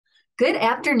Good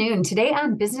afternoon. Today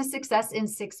on Business Success in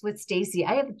Six with Stacie,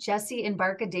 I have Jesse and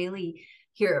Barca Daly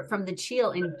here from the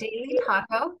Cheel and Daily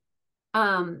Taco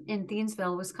in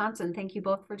Thiensville, Wisconsin. Thank you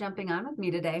both for jumping on with me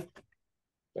today.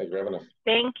 Thanks for having us.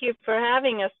 Thank you for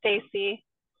having us, Stacie.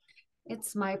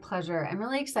 It's my pleasure. I'm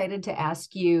really excited to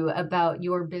ask you about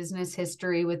your business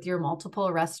history with your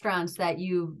multiple restaurants that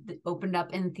you opened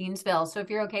up in Thiensville. So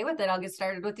if you're okay with it, I'll get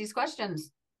started with these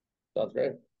questions. Sounds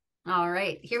great. All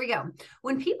right, here we go.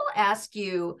 When people ask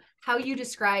you how you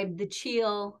describe the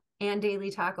Cheel and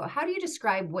Daily Taco, how do you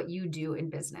describe what you do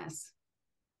in business?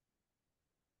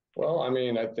 Well,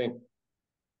 I think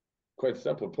quite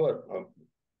simply put,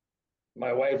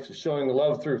 my wife is showing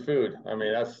love through food.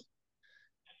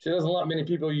 She doesn't let many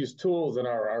people use tools in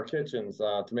our kitchens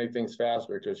to make things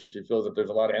faster because she feels that there's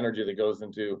a lot of energy that goes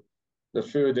into the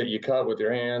food that you cut with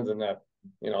your hands, and that,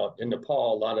 in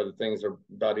Nepal, a lot of the things are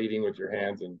about eating with your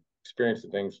hands and experiencing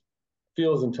things,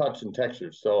 feels and touch and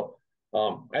textures. So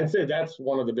I'd say that's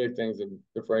one of the big things that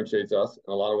differentiates us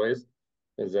in a lot of ways,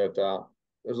 is that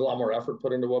there's a lot more effort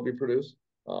put into what we produce.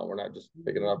 We're not just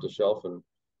picking it off the shelf and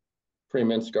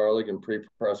pre-minced garlic and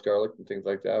pre-pressed garlic and things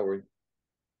like that.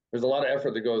 There's a lot of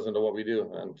effort that goes into what we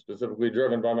do, and specifically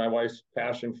driven by my wife's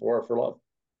passion for love.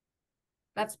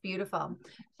 That's beautiful.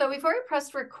 So before we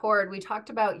pressed record, we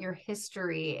talked about your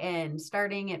history and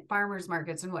starting at farmers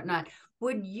markets and whatnot.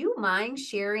 Would you mind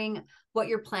sharing what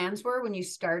your plans were when you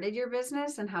started your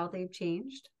business and how they've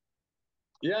changed?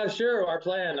 Yeah, sure. Our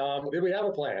plan. We have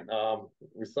a plan.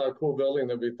 We saw a cool building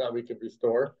that we thought we could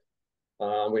restore.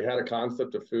 We had a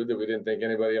concept of food that we didn't think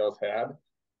anybody else had.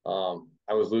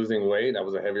 I was losing weight. I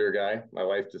was a heavier guy. My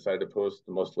wife decided to post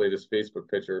the most latest Facebook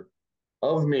picture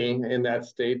of me in that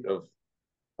state of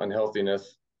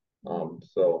unhealthiness.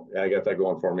 So yeah, I got that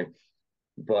going for me.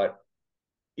 But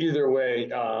either way,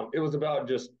 it was about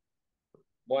just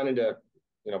wanting to,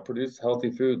 produce healthy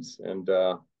foods and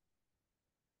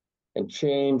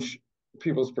change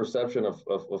people's perception of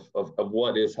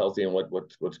what is healthy and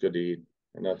what's good to eat.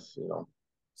 And that's.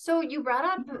 So you brought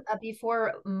up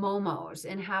before momos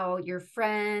and how your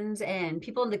friends and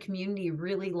people in the community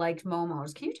really liked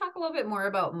momos. Can you talk a little bit more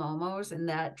about momos and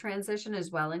that transition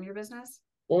as well in your business?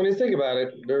 Well, when you think about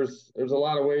it, there's a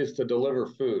lot of ways to deliver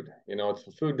food. It's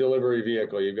a food delivery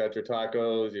vehicle. You've got your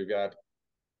tacos, you've got,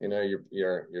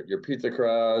 your pizza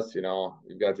crust,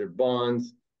 you've got your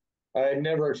buns. I had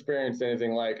never experienced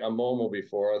anything like a momo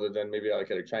before, other than maybe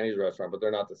like at a Chinese restaurant, but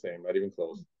they're not the same, not even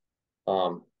close.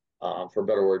 For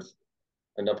better words,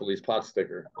 a Nepalese pot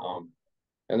sticker.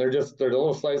 And they're a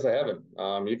little slice of heaven.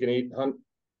 You can eat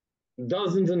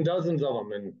dozens and dozens of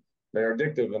them, and they're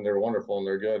addictive and they're wonderful and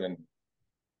they're good, and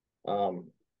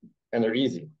they're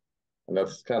easy. And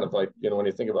that's kind of like, when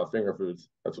you think about finger foods,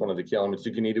 that's one of the key elements.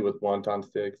 You can eat it with wonton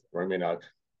sticks, or not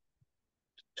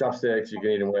chopsticks. You can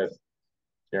eat them with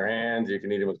your hands. You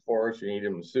can eat them with forks. You can eat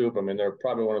them in soup. They're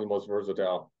probably one of the most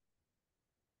versatile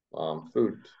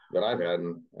foods that I've had,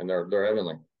 and they're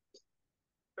heavenly.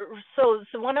 So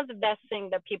one of the best things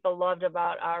that people loved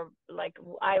about I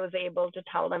was able to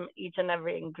tell them each and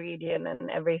every ingredient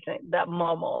and everything, that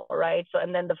momo, right? So,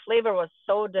 and then the flavor was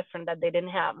so different that they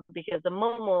didn't have, because the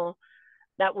momo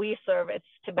that we serve, it's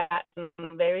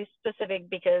Tibetan, very specific,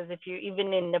 because if you,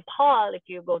 even in Nepal, if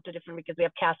you go to different, because we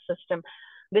have caste system,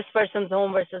 this person's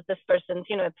home versus this person's,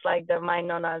 it's like mine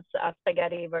known as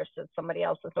spaghetti versus somebody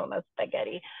else's known as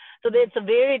spaghetti. So it's a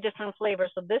very different flavor.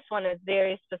 So this one is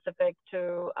very specific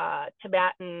to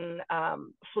Tibetan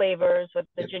flavors with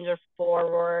the ginger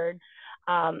forward.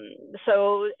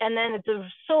 So, and then it's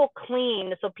so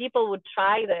clean. So people would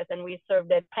try this, and we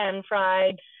served it pan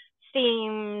fried,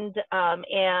 steamed,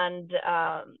 and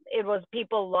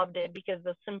people loved it because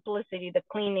the simplicity, the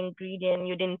clean ingredient,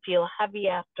 you didn't feel heavy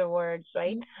afterwards,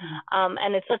 right?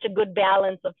 And it's such a good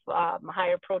balance of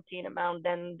higher protein amount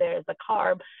than there's a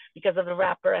carb, because of the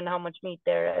wrapper and how much meat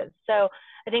there is. So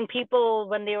I think people,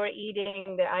 when they were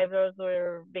eating, their eyebrows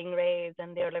were being raised,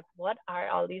 and they were like, what are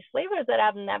all these flavors that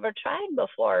I've never tried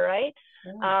before, right?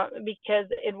 Because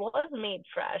it was made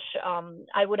fresh.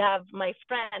 I would have my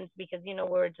friends, because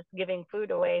we're just giving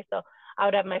food away, so I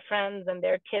would have my friends and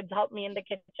their kids help me in the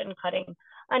kitchen cutting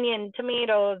onion,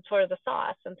 tomatoes for the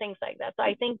sauce and things like that. So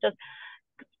I think just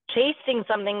tasting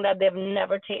something that they've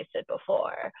never tasted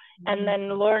before, and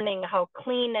then learning how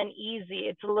clean and easy,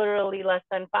 it's literally less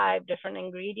than 5 different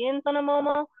ingredients on a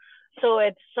momo. So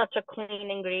it's such a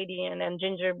clean ingredient, and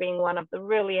ginger being one of the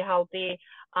really healthy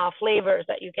flavors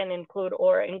that you can include,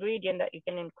 or ingredient that you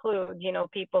can include.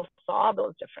 People saw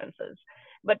those differences,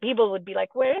 but people would be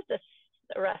like, where is this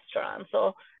restaurant?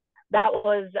 So that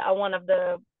was one of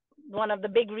the one of the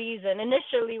big reason.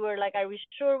 Initially, we're like, are we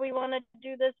sure we want to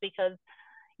do this? Because,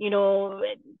 you know,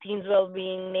 Teensville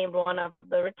being named one of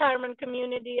the retirement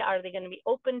community, are they going to be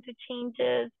open to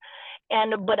changes?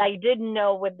 But I did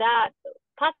know with that,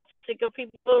 Mexico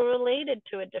people related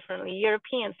to it differently.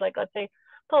 Europeans, like let's say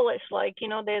Polish, like, you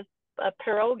know, there's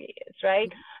pierogies,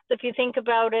 right? So if you think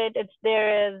about it,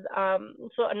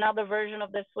 so another version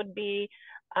of this would be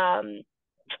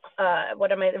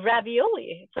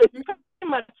ravioli. So it's pretty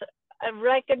much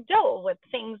like a dough with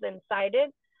things inside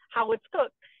it. How it's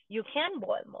cooked. You can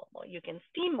boil momo, you can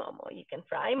steam momo, you can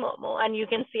fry momo, and you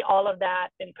can see all of that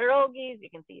in pierogies. You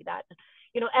can see that,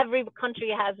 you know, every country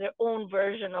has their own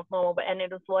version of momo, and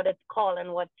it is what it's called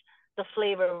and what the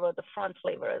flavor or the front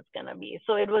flavor is going to be.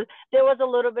 So there was a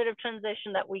little bit of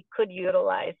transition that we could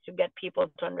utilize to get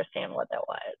people to understand what that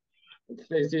was.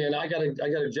 Stacie, and I got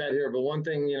a jet here, but one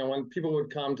thing, you know, when people would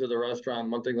come to the restaurant,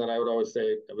 one thing that I would always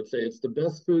say, it's the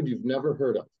best food you've never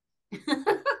heard of.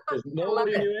 Because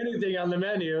nobody knew anything on the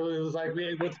menu. It was like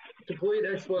with complete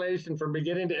explanation from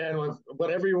beginning to end with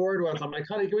what every word was. I'm like,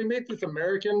 honey, can we make this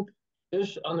American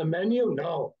dish on the menu?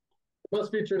 No. It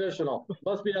must be traditional. It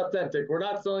must be authentic. We're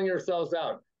not selling ourselves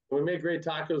out. We make great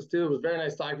tacos too. It was very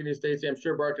nice talking to you, Stacie. I'm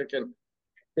sure Barker can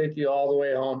take you all the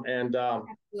way home. And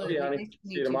love you, honey.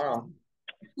 See you tomorrow.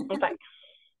 Okay.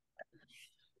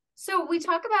 So we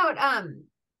talk about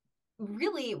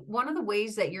really one of the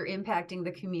ways that you're impacting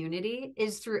the community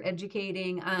is through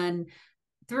educating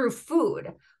through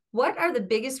food. What are the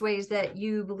biggest ways that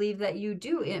you believe that you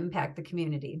do impact the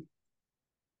community?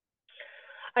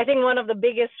 I think one of the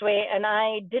biggest way, and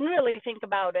I didn't really think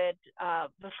about it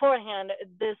beforehand,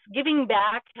 this giving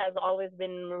back has always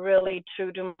been really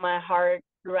true to my heart,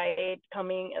 right?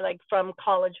 Coming like from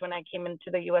college when I came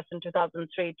into the US in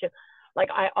 2003 to like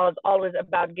I was always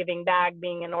about giving back,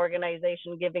 being an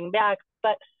organization, giving back.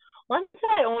 But once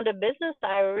I owned a business,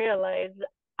 I realized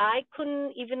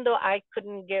even though I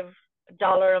couldn't give a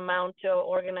dollar amount to an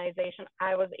organization,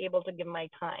 I was able to give my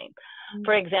time.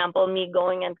 For example, me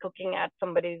going and cooking at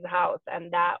somebody's house,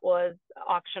 and that was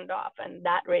auctioned off, and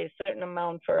that raised a certain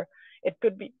amount for, it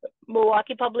could be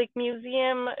Milwaukee Public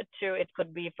Museum it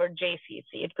could be for JCC,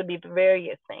 it could be for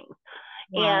various things.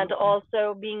 Wow. And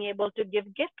also being able to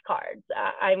give gift cards.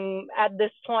 I'm at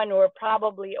this point, we're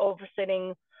probably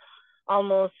oversitting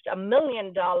almost $1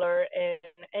 million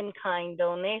in-kind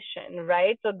donation,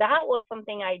 right? So that was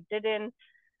something I didn't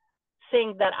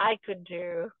think that I could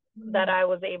do, that I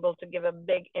was able to give a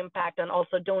big impact on.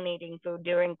 Also donating food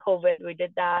during COVID. We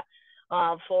did that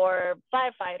for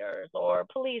firefighters or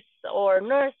police or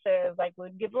nurses, like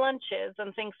we'd give lunches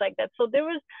and things like that. So there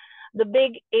was the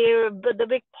big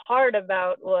part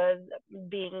about was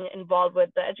being involved with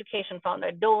the education fund,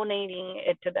 donating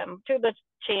it to them, to the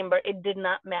chamber. It did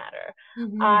not matter.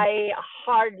 I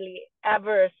hardly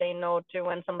ever say no to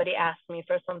when somebody asks me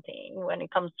for something. When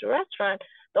it comes to restaurant,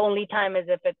 the only time is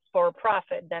if it's for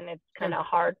profit, then it's kind of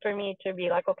hard for me to be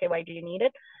like, okay, why do you need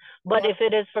it? But if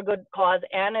it is for good cause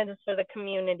and it is for the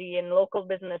community and local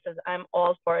businesses, I'm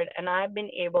all for it. And I've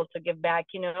been able to give back,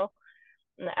 you know.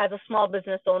 As a small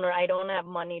business owner, I don't have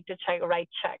money to write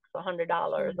checks,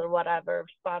 $100 or whatever,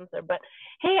 sponsor. But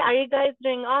hey, are you guys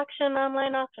doing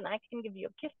online auction? I can give you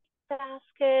a gift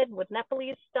basket with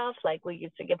Nepalese stuff. Like we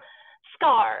used to give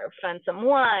scarf and some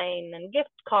wine and gift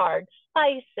cards,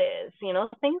 spices, you know,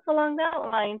 things along that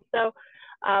line. So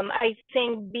I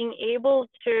think being able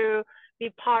to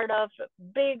be part of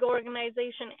big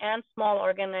organization and small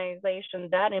organization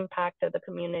that impacted the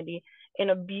community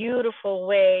in a beautiful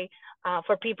way,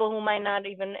 for people who might not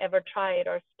even ever try it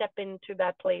or step into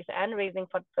that place and raising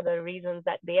for the reasons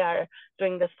that they are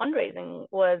doing this fundraising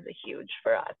was huge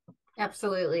for us.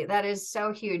 Absolutely. That is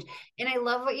so huge. And I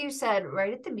love what you said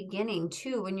right at the beginning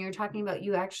too, when you're talking about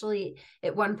you actually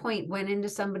at one point went into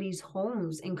somebody's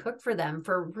homes and cooked for them.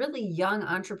 For really young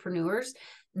entrepreneurs,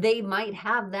 they might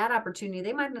have that opportunity.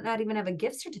 They might not even have a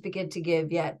gift certificate to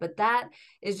give yet, but that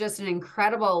is just an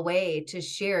incredible way to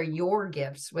share your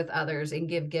gifts with others and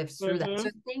give gifts through that. So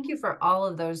thank you for all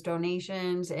of those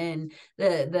donations and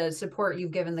the support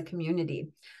you've given the community.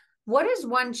 What is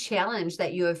one challenge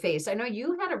that you have faced? I know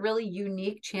you had a really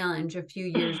unique challenge a few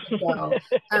years ago.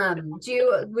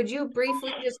 Would you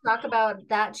briefly just talk about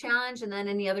that challenge and then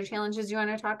any other challenges you want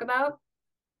to talk about?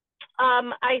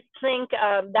 I think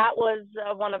that was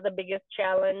one of the biggest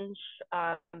challenge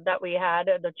that we had,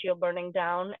 the Cheel burning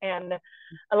down. And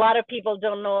a lot of people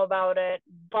don't know about it,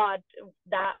 but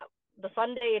the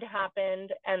Sunday it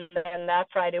happened, and then that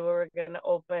Friday we were going to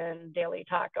open Daily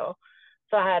Taco.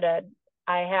 So I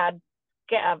had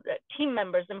team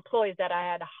members, employees that I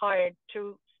had hired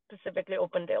to specifically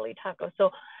open Daily Taco. So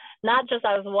not just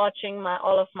I was watching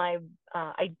all of my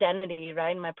identity,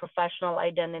 right? My professional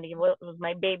identity was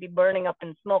my baby burning up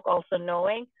in smoke, also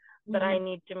knowing that I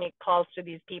need to make calls to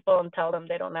these people and tell them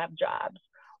they don't have jobs,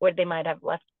 where they might have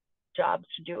left jobs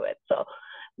to do it. So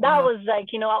that was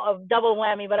like, you know, a double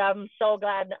whammy, but I'm so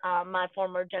glad my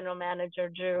former general manager,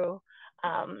 Drew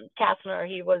Kastner,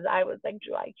 I was like,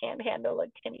 Drew, I can't handle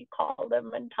it. Can you call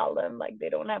them and tell them like they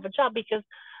don't have a job? Because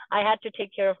I had to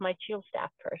take care of my Cheel staff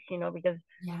first, you know, because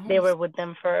they were with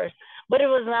them first. But it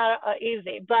was not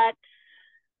easy. But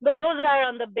those are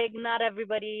on the big, not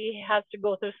everybody has to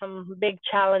go through some big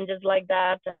challenges like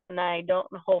that. And I don't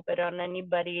hope it on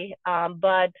anybody.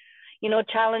 But, you know,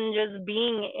 challenges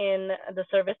being in the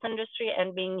service industry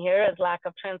and being here is lack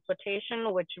of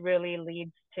transportation, which really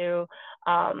leads to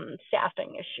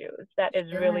staffing issues. That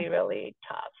is really, really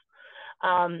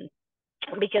tough.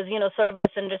 Because, you know, service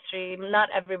industry, not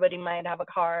everybody might have a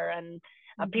car, and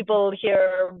people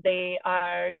here, they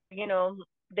are, you know,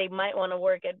 they might want to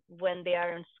work when they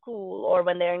are in school or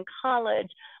when they're in college,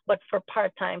 but for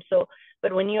part-time. So,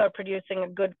 but when you are producing a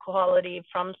good quality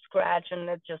from scratch, and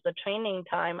it's just the training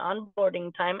time,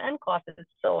 onboarding time, and cost is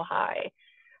so high.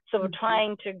 So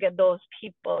trying to get those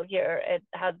people here, it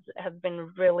has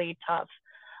been really tough.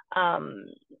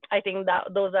 I think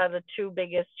that those are the two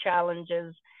biggest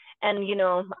challenges. And, you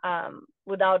know,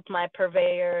 without my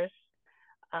purveyors,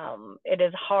 it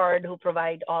is hard who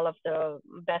provide all of the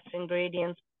best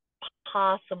ingredients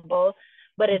possible,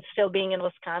 but it's still being in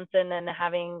Wisconsin and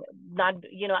having not,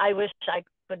 you know, I wish I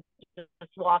could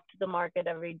just walk to the market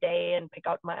every day and pick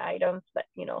out my items, but,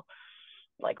 you know,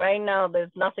 like right now, there's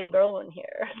nothing growing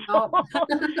here. So,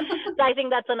 so I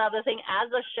think that's another thing.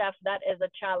 As a chef, that is a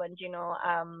challenge, you know.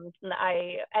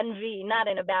 I envy, not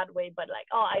in a bad way, but like,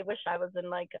 oh, I wish I was in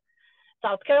like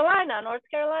South Carolina, North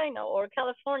Carolina, or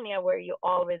California, where you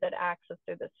always had access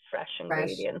to this fresh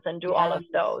ingredients and do all of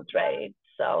those, right?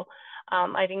 So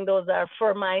I think those are,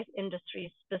 for my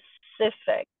industry,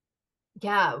 specific.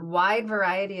 Yeah, wide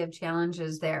variety of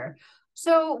challenges there.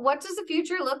 So what does the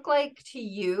future look like to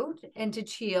you and to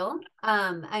Cheel?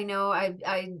 I know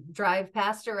I drive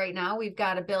past it right now. We've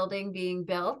got a building being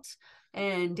built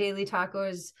and Daily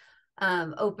Tacos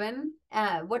open.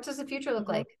 What does the future look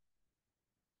like?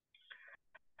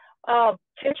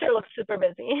 Future looks super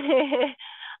busy.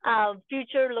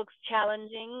 Future looks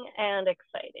challenging and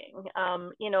exciting.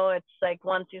 You know, it's like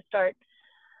once you start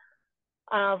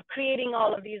creating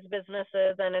all of these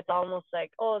businesses, and it's almost like,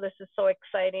 oh, this is so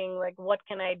exciting. Like, what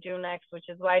can I do next? Which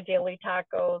is why Daily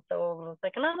Tacos. So it's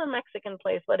like another Mexican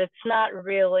place, but it's not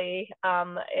really.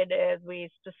 It is, we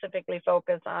specifically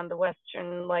focus on the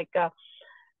Western, like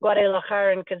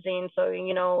Guadalajaran cuisine. So,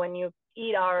 you know, when you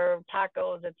eat our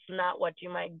tacos, it's not what you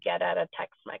might get at a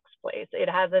Tex-Mex place. It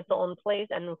has its own place,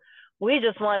 and we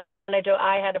just wanted to.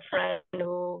 I had a friend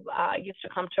who used to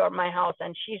come to my house,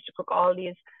 and she used to cook all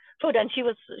these food, and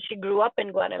she grew up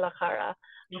in Guadalajara.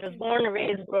 She was born and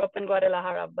raised, grew up in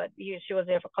Guadalajara, but she was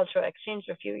there for cultural exchange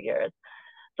for a few years.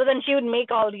 So then she would make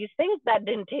all these things that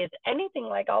didn't taste anything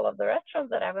like all of the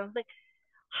restaurants that I was like,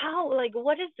 how, like,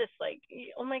 what is this, like,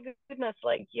 oh my goodness,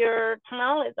 like your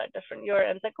tamales are different,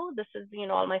 and it's like, oh, this is, you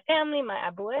know, all my family, my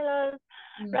abuela's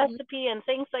recipe and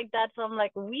things like that. So I'm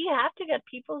like, we have to get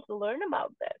people to learn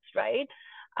about this, right?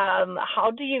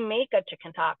 How do you make a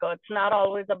chicken taco? It's not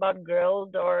always about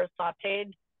grilled or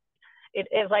sauteed. It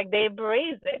is like they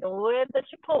braise it with the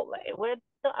chipotle, with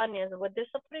the onions, with the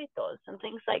sofritos and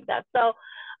things like that. So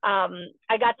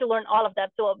I got to learn all of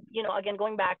that. So, you know, again,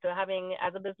 going back to having,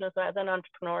 as a business or as an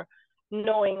entrepreneur,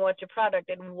 knowing what your product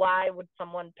and why would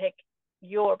someone pick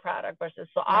your product versus,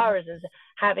 so ours is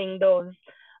having those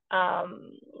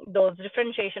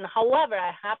differentiation. However,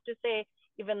 I have to say,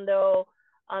 even though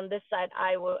on this side,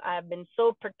 I've been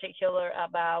so particular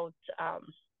about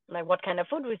like what kind of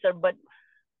food we serve, but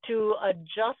to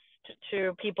adjust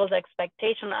to people's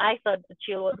expectation, I thought the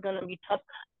Cheel was going to be tough,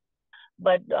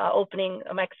 but opening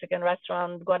a Mexican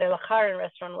restaurant, Guadalajaran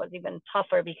restaurant, was even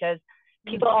tougher because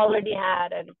people already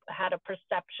had a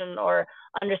perception or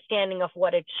understanding of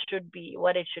what it should be,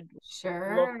 what it should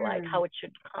look like, how it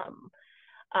should come.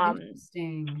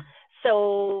 Interesting.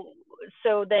 So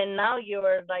then now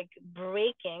you're like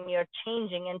breaking, you're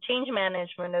changing, and change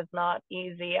management is not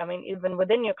easy. I mean, even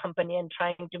within your company, and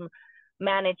trying to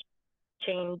manage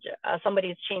change,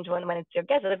 somebody's change when it's your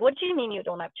guest. Like, what do you mean you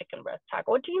don't have chicken breast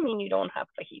taco? What do you mean you don't have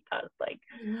fajitas? Like,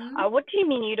 what do you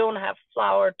mean you don't have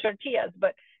flour tortillas?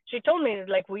 But she told me,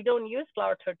 like, we don't use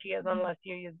flour tortillas unless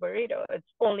you use burrito. It's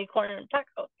only corn and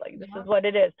tacos. Like, this is what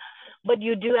it is. But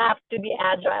you do have to be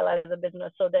agile as a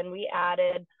business. So then we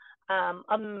added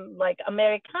like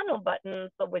Americano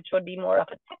buttons, which would be more of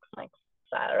a Tex-Mex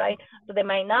style, right? So they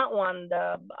might not want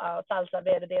the salsa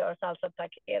verde or salsa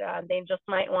taquera, and they just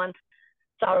might want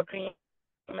sour cream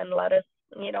and lettuce,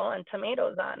 and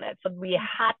tomatoes on it. So we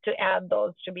had to add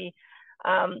those to be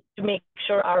to make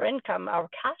sure our income, our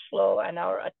cash flow, and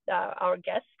our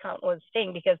guest count was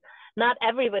staying, because not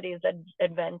everybody is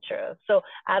adventurous. So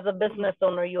as a business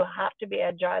owner, you have to be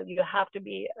agile, you have to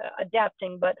be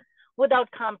adapting, but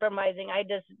without compromising. I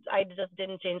just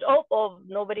didn't change. Oh,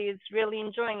 nobody is really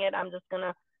enjoying it, I'm just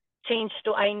gonna change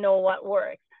to I know what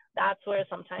works. That's where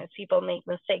sometimes people make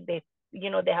mistakes.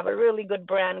 They have a really good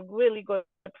brand, really good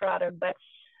product, but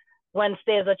once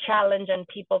there's a challenge and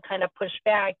people kind of push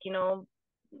back,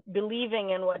 believing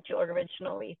in what you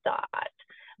originally thought.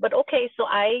 But okay, so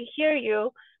I hear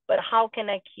you, but how can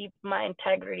I keep my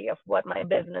integrity of what my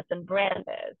business and brand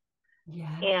is?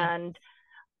 Yeah.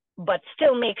 But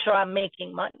still make sure I'm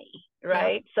making money,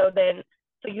 right? Yeah.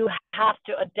 So you have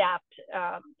to adapt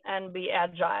and be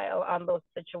agile on those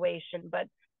situations, but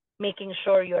making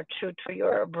sure you're true to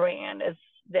your brand is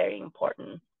very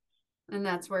important. And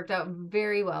that's worked out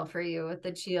very well for you with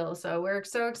the Cheel. So we're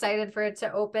so excited for it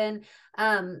to open.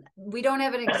 We don't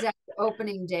have an exact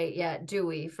opening date yet, do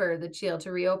we, for the Cheel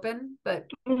to reopen? But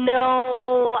no,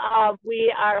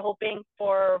 we are hoping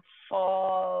for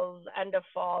end of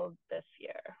fall this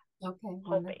year. Okay, hoping.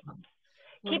 Wonderful.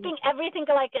 Keeping everything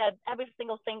like every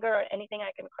single finger or anything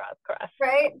I can cross.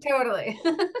 Right, totally.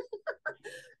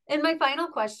 And my final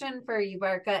question for you,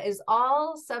 Barca, is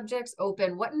all subjects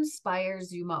open. What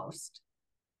inspires you most?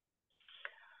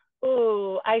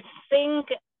 Ooh, I think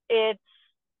it's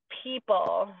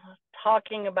people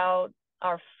talking about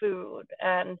our food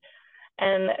and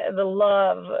the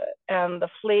love and the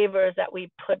flavors that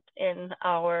we put in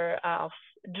our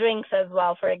drinks as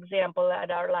well. For example,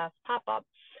 at our last pop-up,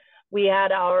 we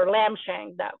had our lamb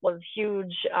shank that was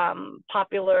huge,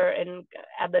 popular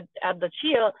at the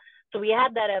Cheel. So we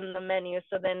had that in the menu.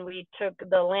 So then we took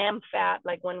the lamb fat,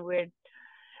 like when we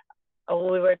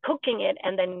were cooking it,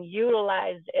 and then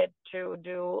utilized it to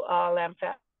do lamb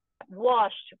fat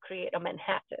wash to create a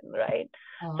Manhattan, right?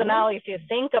 Oh. So now if you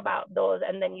think about those,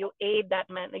 and then you ate that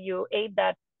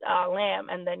lamb,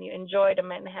 and then you enjoyed a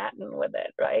Manhattan with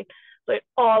it, right? So it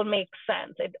all makes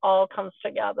sense. It all comes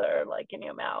together like in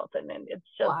your mouth, and then it's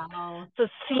just so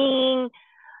seeing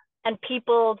and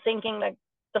people thinking like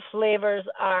the flavors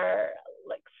are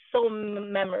like so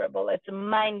memorable. It's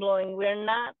mind blowing. We're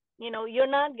not,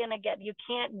 you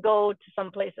can't go to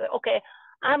some place. Okay,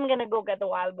 I'm gonna go get the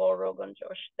wild boar Rogan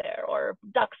Josh there or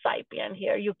duck saipian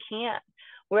here. You can't.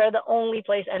 We're the only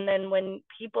place. And then when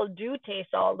people do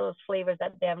taste all those flavors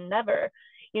that they have never,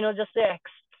 just their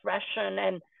expression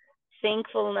and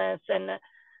thankfulness, and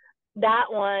that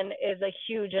one is a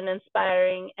huge and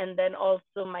inspiring. And then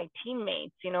also my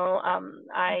teammates,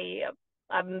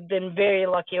 I've been very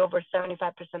lucky. Over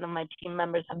 75% of my team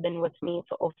members have been with me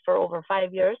for over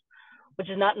 5 years, which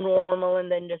is not normal in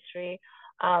the industry.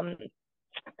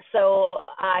 So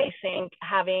I think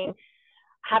having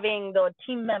the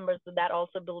team members that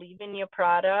also believe in your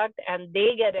product and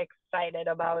they get excited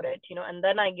about it, and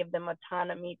then I give them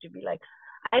autonomy to be like,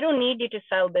 I don't need you to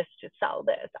sell this to sell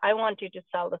this. I want you to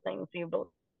sell the things you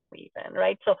believe in,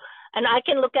 right? So, and I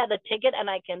can look at the ticket and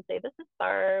I can say, this is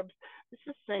Barb's, this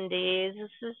is Cindy's,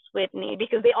 this is Whitney,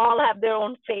 because they all have their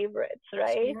own favorites,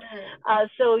 right? Sure.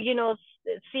 So,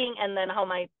 seeing, and then how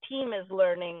my team is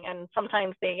learning, and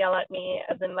sometimes they yell at me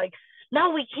as in like,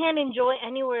 now we can't enjoy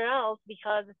anywhere else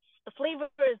because the flavor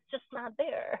is just not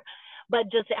there.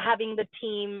 But just having the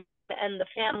team and the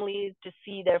families to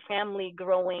see their family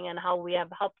growing and how we have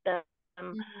helped them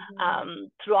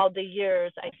throughout the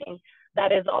years, I think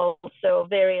that is also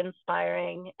very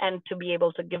inspiring, and to be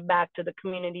able to give back to the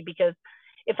community, because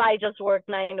if I just work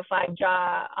 9 to 5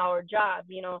 hour job,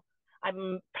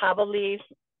 I'm probably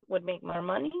would make more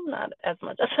money, not as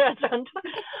much as restaurant,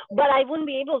 but I wouldn't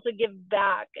be able to give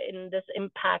back in this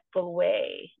impactful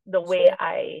way, the way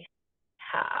I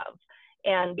have,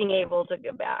 and being able to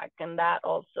give back. And that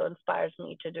also inspires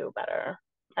me to do better.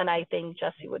 And I think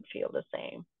Jesse would feel the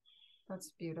same.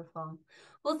 That's beautiful.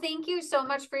 Well, thank you so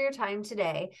much for your time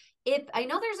today. If I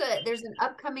know there's an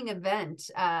upcoming event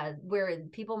where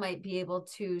people might be able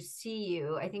to see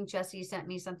you. I think Jesse sent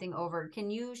me something over.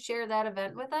 Can you share that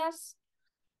event with us?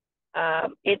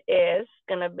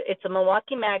 It's a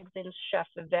Milwaukee Magazine chef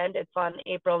event. It's on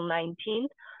April 19th.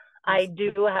 I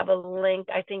do have a link.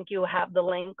 I think you have the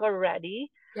link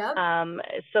already. Yep.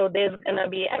 So there's gonna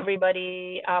be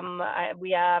everybody.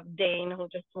 We have Dane, who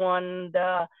just won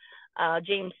the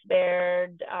James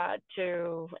Baird,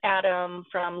 to Adam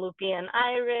from Loopy and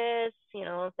Iris,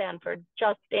 Sanford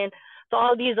Justin, So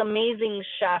all these amazing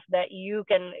chefs that you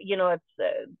can, you know,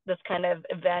 it's this kind of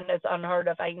event is unheard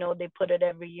of. I know they put it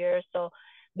every year. So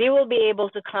they will be able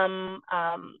to come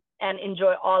and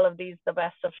enjoy all of these, the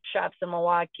best of chefs in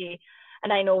Milwaukee.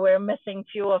 And I know we're missing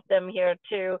few of them here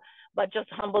too, but just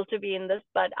humble to be in this.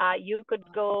 But you could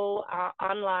go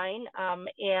online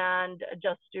and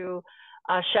just do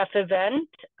a chef event,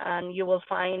 and you will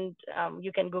find,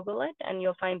 you can Google it and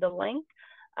you'll find the link.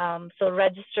 So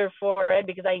register for it,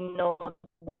 because I know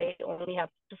they only have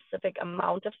specific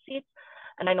amount of seats,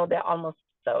 and I know they're almost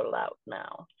sold out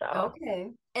now. So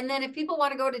okay. And then if people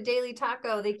want to go to Daily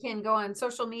Taco, they can go on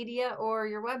social media or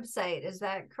your website. Is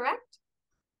that correct?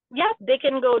 yeah, they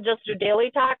can go just to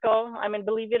Daily Taco. I mean,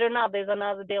 believe it or not, there's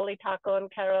another Daily Taco in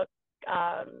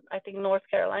I think North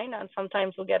Carolina, and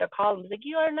sometimes we'll get a call and be like,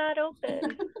 "You are not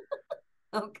open."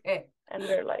 Okay. And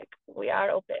we're like, "We are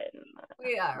open."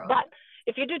 We are. But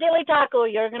if you do Daily Taco,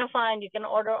 you're gonna find you can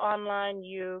order online.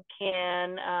 You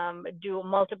can do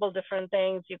multiple different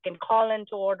things. You can call in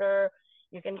to order.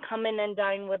 You can come in and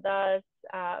dine with us.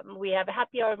 We have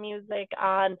happy hour music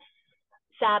on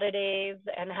Saturdays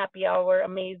and happy hour,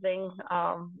 amazing,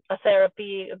 a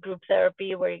group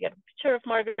therapy where you get a picture of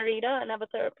margarita and have a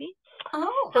therapy.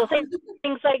 Oh, So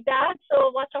things like that.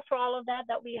 So watch out for all of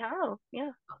that we have.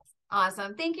 Yeah.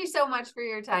 awesome. Thank you so much for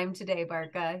your time today,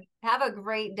 Barca. Have a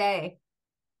great day.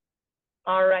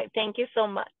 All right. Thank you so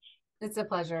much. It's a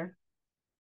pleasure.